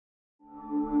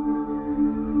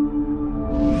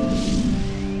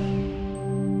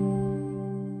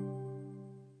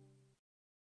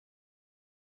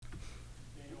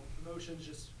emotions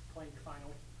just playing your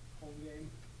final home game?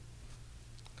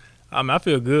 I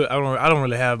feel good. I don't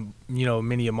really have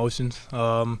many emotions.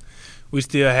 We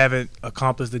still haven't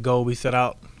accomplished the goal we set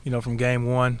out from game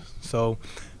one. So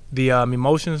the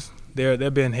emotions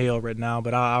they're being held right now,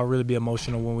 but I'll really be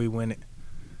emotional when we win it.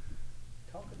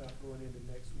 Talk about going into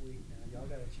next week now. Y'all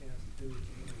got a chance to do what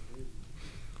you want to do.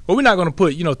 Well, we're not going to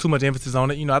put too much emphasis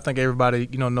on it. I think everybody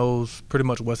knows pretty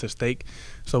much what's at stake.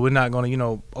 So we're not going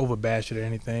to overbash it or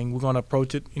anything. We're going to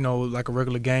approach it like a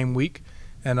regular game week,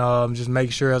 and just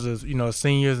make sure as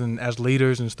seniors and as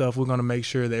leaders and stuff, we're going to make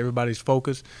sure that everybody's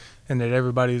focused and that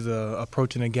everybody's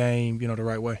approaching the game the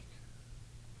right way.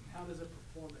 How does a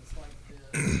performance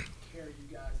like this carry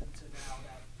you guys into now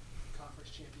that conference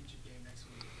championship game next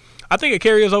week? I think it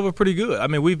carries over pretty good. I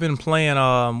mean, we've been playing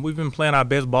our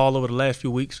best ball over the last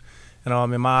few weeks,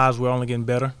 and in my eyes, we're only getting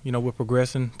better. We're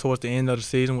progressing towards the end of the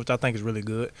season, which I think is really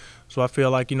good. So I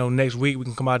feel like next week we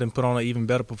can come out and put on an even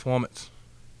better performance.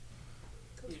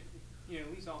 At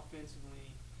least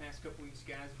offensively, past couple weeks,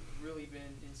 guys have really been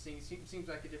in sync. Seems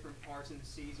like at different parts in the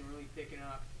season, really picking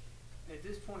up. At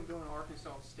this point, going to Arkansas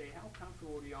State, how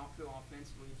comfortable do y'all feel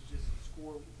offensively to just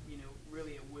score,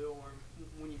 really at will or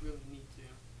when you really need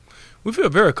to? We feel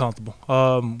very comfortable.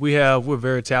 We're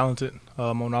very talented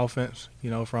on offense.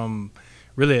 From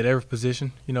really at every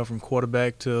position. From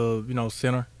quarterback to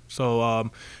center. So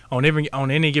on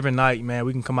any given night, man,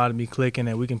 we can come out and be clicking,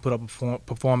 and we can put up a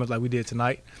performance like we did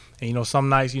tonight. And some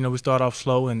nights, we start off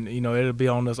slow, and it'll be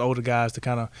on us older guys to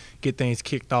kind of get things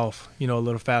kicked off, a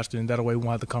little faster, and that way we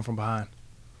won't have to come from behind.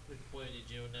 When did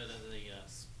you know that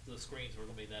the screens were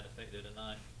going to be that effective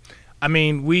tonight? I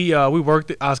mean, we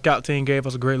worked it. Our scout team gave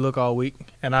us a great look all week,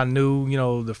 and I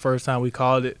knew, the first time we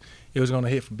called it, it was going to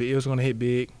hit big. It was going to hit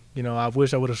big. I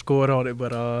wish I would have scored on it,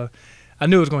 but I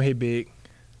knew it was going to hit big.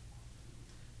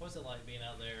 What's it like being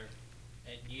out there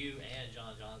and you and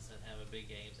John Johnson having big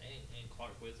games and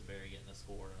Clark Wisberry getting a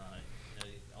score tonight?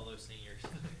 All those seniors.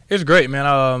 It's great,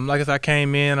 man. Like I said, I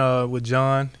came in with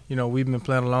John. We've been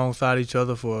playing alongside each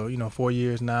other for 4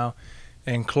 years now.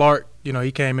 And Clark,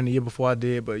 he came in the year before I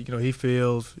did, but it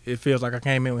feels like I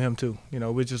came in with him too.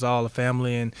 We're just all a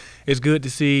family, and it's good to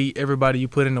see everybody you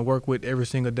put in to work with every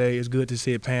single day. It's good to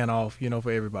see it paying off,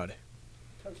 for everybody.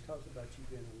 Coach talks about you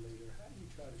being a leader. How do you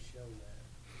try to show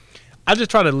that? I just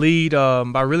try to lead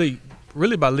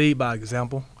by lead by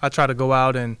example. I try to go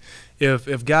out, and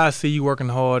if guys see you working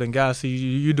hard and guys see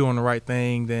you doing the right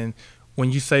thing, then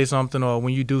when you say something or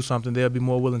when you do something, they'll be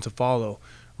more willing to follow,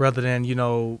 rather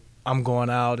than I'm going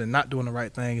out and not doing the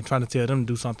right thing and trying to tell them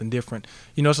to do something different.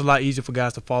 It's a lot easier for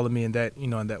guys to follow me in that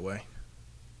in that way.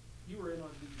 You were in on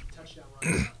the touchdown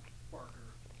run, Barker.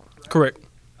 Correct.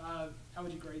 How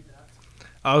would you grade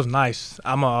that? It was nice.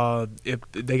 If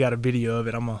they got a video of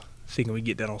it, I'm gonna see can we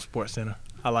get that on SportsCenter.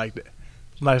 I liked it.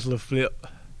 Nice little flip.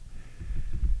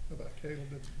 How about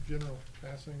Caleb? General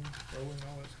passing, throwing,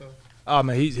 all that stuff. Oh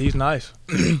man, he's nice.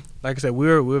 Like I said,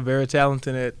 we're very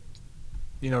talented at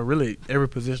really every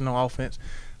position on offense.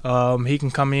 He can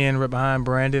come in right behind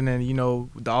Brandon, and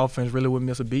the offense really wouldn't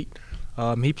miss a beat.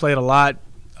 He played a lot.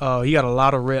 He got a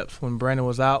lot of reps when Brandon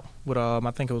was out with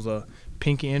I think it was a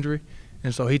pinky injury,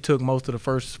 and so he took most of the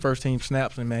first team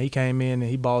snaps. And man, he came in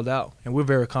and he balled out. And we're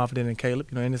very confident in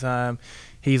Caleb. Anytime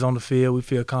he's on the field, we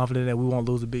feel confident that we won't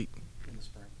lose a beat. In the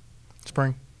spring.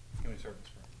 Spring. When we start in the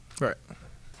spring. Right.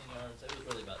 It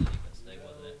was really about the defense today,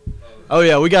 wasn't it? Oh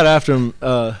yeah, we got after him.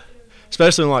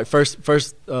 Especially in like first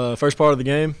part of the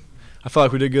game, I felt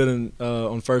like we did good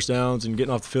on first downs and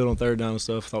getting off the field on third down and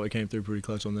stuff. I thought we came through pretty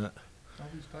clutch on that. All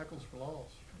these tackles for loss.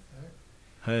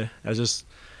 Hey,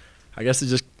 I guess it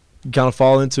just kind of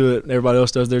fall into it. Everybody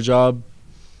else does their job,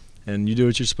 and you do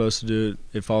what you're supposed to do.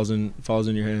 It falls in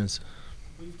your hands.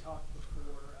 We've talked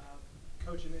before.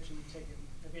 Coach, you mentioned taking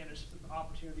advantage of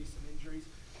opportunities, some injuries.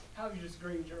 How have you just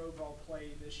graded your overall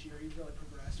play this year? You've really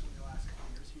progressed from your last couple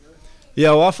years here. Yeah,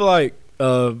 well, I feel like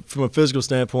from a physical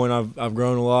standpoint, I've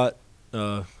grown a lot.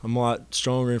 I'm a lot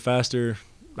stronger and faster.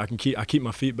 I keep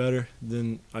my feet better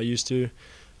than I used to.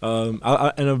 And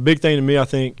a big thing to me, I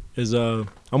think, is I'm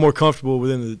more comfortable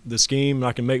within the scheme, and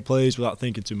I can make plays without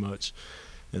thinking too much.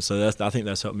 And so I think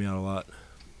that's helped me out a lot.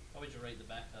 How would you rate the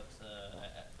backups?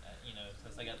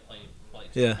 Since they got to play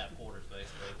Yeah. 2.5 quarters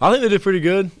basically. I think they did pretty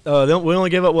good. We only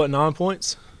gave up 9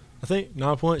 points. I think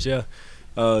 9 points. Yeah.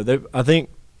 I think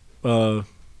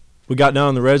we got down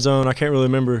in the red zone. I can't really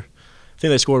remember. I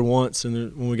think they scored once,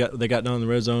 and when they got down in the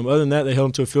red zone. But other than that, they held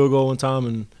them to a field goal one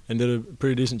time and did a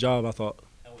pretty decent job, I thought.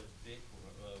 How would Vic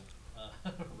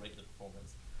rate the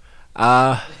performance?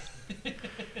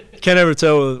 Can't ever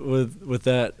tell with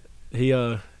that. He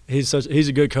he's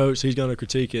a good coach. He's going to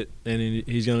critique it, and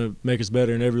he's going to make us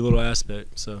better in every little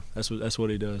aspect. So that's what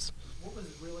he does. What was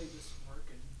really just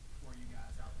working for you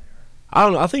guys out there? I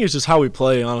don't know. I think it's just how we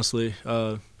play, honestly.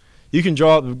 You can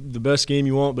draw up the best game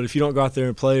you want, but if you don't go out there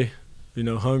and play,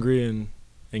 hungry and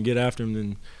get after them,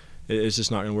 then it's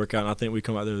just not going to work out. And I think we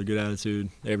come out there with a good attitude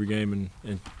every game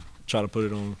and try to put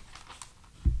it on.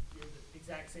 You're the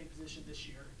exact same position this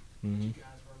year that Mm-hmm. you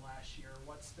guys were last year.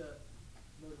 What's the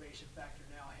motivation factor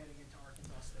now heading into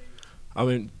Arkansas State? I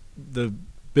mean, the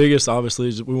biggest, obviously,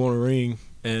 is that we want a ring,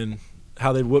 and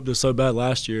how they whooped us so bad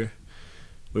last year,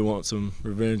 we want some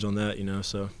revenge on that,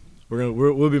 So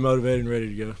we'll be motivated and ready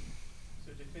to go.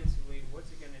 So defensively,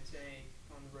 what's it going to take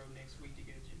on the road next week to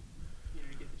get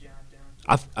the job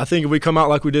done? I think if we come out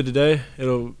like we did today,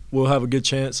 we'll have a good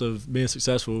chance of being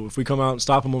successful. If we come out and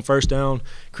stop them on first down,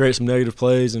 create some negative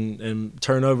plays and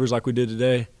turnovers like we did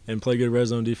today, and play good red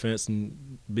zone defense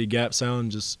and be gap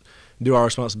sound, just do our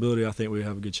responsibility, I think we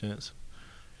have a good chance.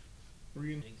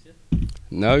 Regan?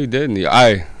 No, you didn't.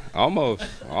 I almost.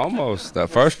 That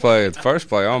first play,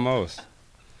 almost.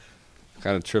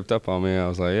 Kind of tripped up on me. I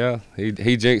was like, yeah,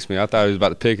 he jinxed me. I thought he was about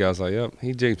to pick it. I was like, yep,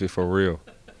 he jinxed me for real.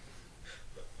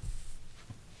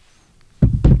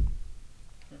 Let's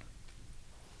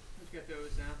get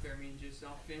those out there. I mean, just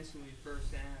offensively,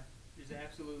 first half just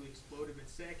absolutely exploded, but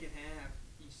second half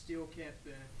you still kept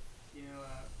the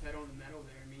pedal on the metal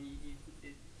there. I mean, you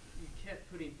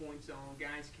kept putting points on.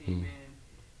 Guys came in.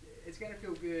 It's got to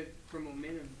feel good from a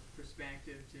momentum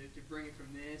perspective to bring it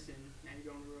from this, and now you're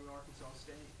going to road Arkansas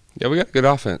State. Yeah, we got a good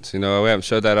offense. We haven't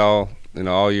showed that all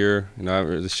year. I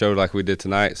haven't really showed like we did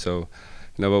tonight. So,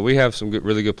 but we have some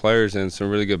really good players and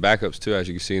some really good backups too, as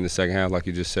you can see in the second half, like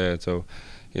you just said. So,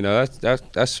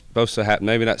 that's supposed to happen.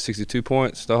 Maybe not 62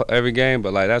 points every game, but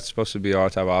that's supposed to be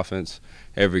our type of offense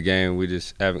every game. We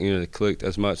just haven't clicked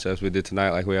as much as we did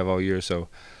tonight, like we have all year. So,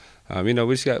 we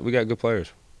got good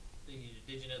players. Did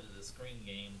you know that the screen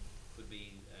game would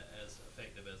be as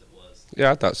effective as it was?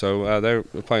 Yeah, I thought so. They're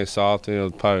playing soft.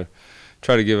 Probably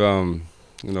try to give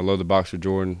load the box for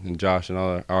Jordan and Josh and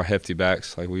all our hefty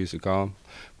backs, like we used to call them.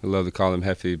 We love to call them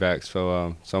hefty backs.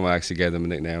 So someone actually gave them a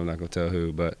nickname. I'm not gonna tell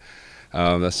who, but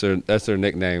that's their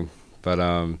nickname. But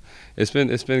it's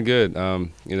been good.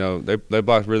 They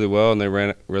blocked really well and they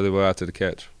ran really well out to the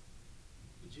catch.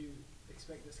 Would you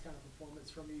expect this kind of performance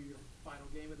from you your final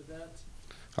game of the Vets?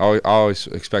 I always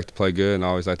expect to play good and I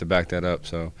always like to back that up.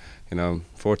 So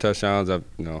 4 touchdowns. I've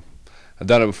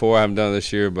done it before. I haven't done it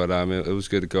this year, but it was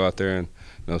good to go out there and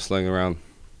sling around.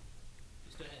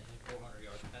 You still had 400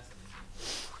 yards passing.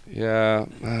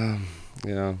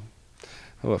 Yeah,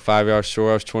 about 5 yards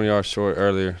short. I was 20 yards short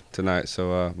earlier tonight.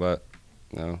 So, but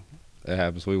it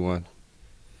happens. We won.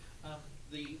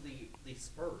 The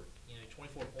spurt,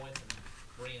 24 points in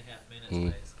 3.5 minutes,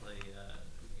 basically.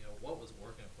 What was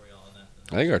working for y'all in that?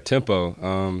 I think our tempo.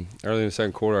 Early in the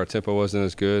second quarter, our tempo wasn't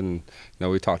as good, and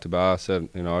we talked about. I said,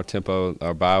 our tempo,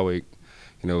 our bye week,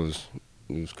 it was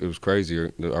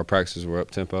crazy. Our practices were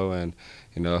up tempo, and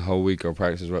the whole week our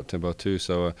practices were up tempo too.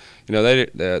 So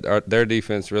their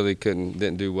defense really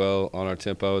didn't do well on our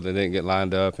tempo. They didn't get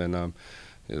lined up, and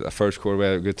the first quarter we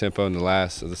had a good tempo, and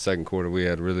the second quarter we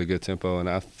had really good tempo, and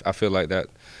I feel like that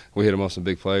we hit them on some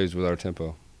big plays with our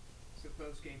tempo. So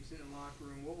post-game, sitting in the locker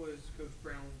room, what was Coach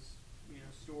Brown's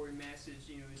story, message,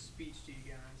 his speech to you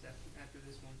guys after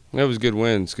this one? It was a good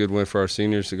win. It's a good win for our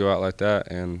seniors to go out like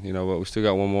that, and but we still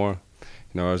got one more.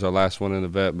 It was our last one in the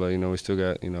vet, but we still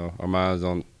got our minds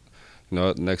on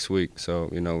next week. So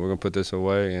we're gonna put this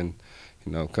away and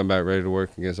come back ready to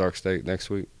work against Ark State next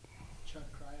week. Trying to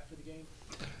cry after the game?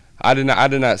 I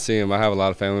did not see him. I have a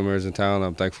lot of family members in town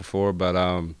I'm thankful for, but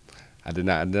I did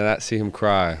not see him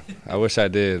cry. I wish I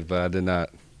did, but I did not.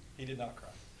 He did not cry.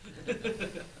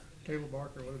 Caleb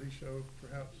Barker, what did he show,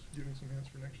 perhaps giving some hints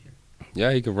for next year?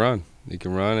 Yeah, he can run. He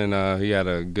can run, and he had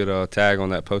a good tag on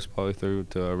that post ball he threw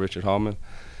to Richard Hallman.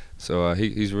 So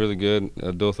he's really good,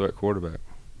 a dual threat quarterback.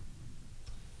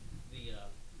 The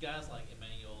guys like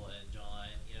Emmanuel and John,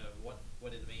 what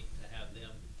did it mean to have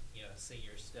them,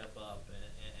 seniors step up and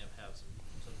have some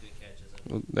good catches?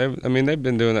 Well, they've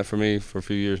been doing that for me for a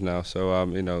few years now. So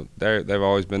they've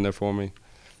always been there for me,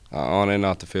 on and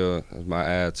off the field as my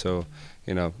ad. So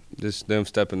just them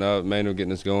stepping up, Emmanuel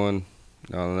getting us going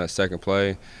on that second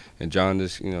play, and John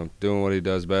just doing what he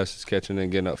does best, is catching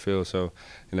and getting upfield. So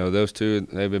those two,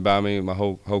 they've been by me my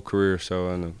whole career. So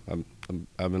and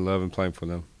I've been loving playing for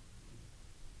them.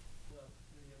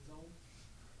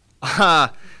 I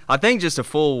think just a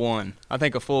full one. I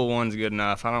think a full one's good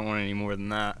enough. I don't want any more than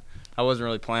that. I wasn't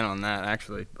really planning on that,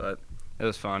 actually, but it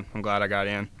was fun. I'm glad I got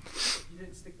in. You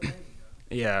didn't stick the landing,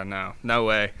 Yeah, no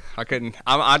way. I couldn't.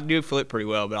 I do flip pretty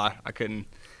well, but I couldn't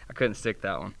stick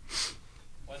that one.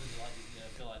 What did it like,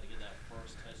 feel like to get that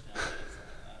first touchdown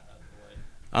out of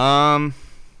the way?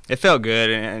 It felt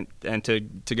good, and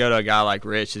to go to a guy like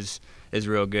Rich is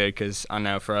real good, because I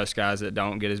know for us guys that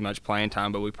don't get as much playing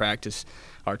time, but we practice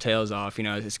our tails off.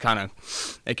 It's kind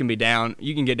of, it can be down.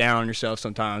 You can get down on yourself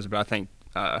sometimes, but I think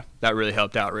that really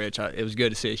helped out Rich. It was good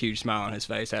to see a huge smile on his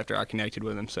face after I connected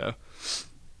with him. So.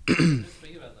 Just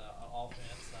speaking about the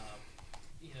offense,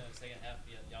 second half,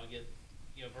 y'all get,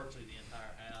 virtually the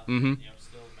entire half, Mhm.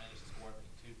 still manage to score, I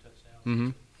think, 2 touchdowns.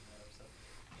 Mhm.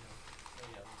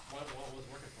 What was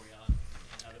working for y'all, and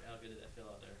how good did that feel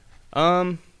out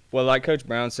there? Well, like Coach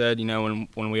Brown said,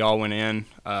 when we all went in,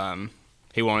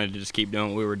 he wanted to just keep doing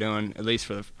what we were doing, at least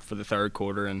for the third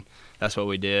quarter, and that's what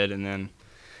we did. And then,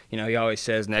 he always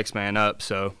says next man up,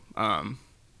 so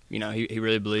he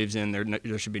really believes in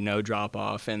there should be no drop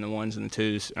off in the ones and the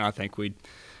twos, and I think we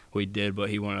did what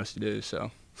he wanted us to do.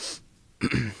 So.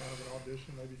 Kind of an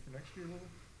audition maybe for next year,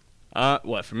 maybe?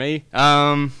 What for me?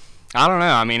 I don't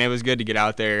know. I mean, it was good to get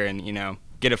out there and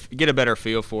get a better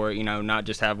feel for it. Not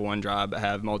just have one drive, but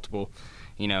have multiple,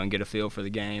 and get a feel for the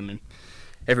game and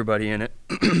everybody in it.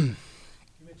 You mentioned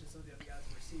some of the other guys,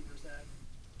 receivers that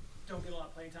don't get a lot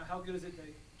of playing time. How good is it to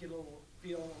get a little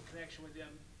feel, a little connection with them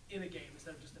in a game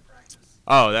instead of just in practice?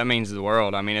 Oh, that means the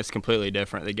world. I mean, it's completely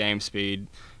different. The game speed,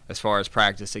 as far as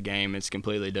practice a game, it's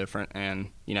completely different. And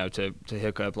to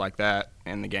hook up like that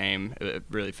in the game, it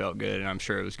really felt good, and I'm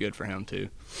sure it was good for him too.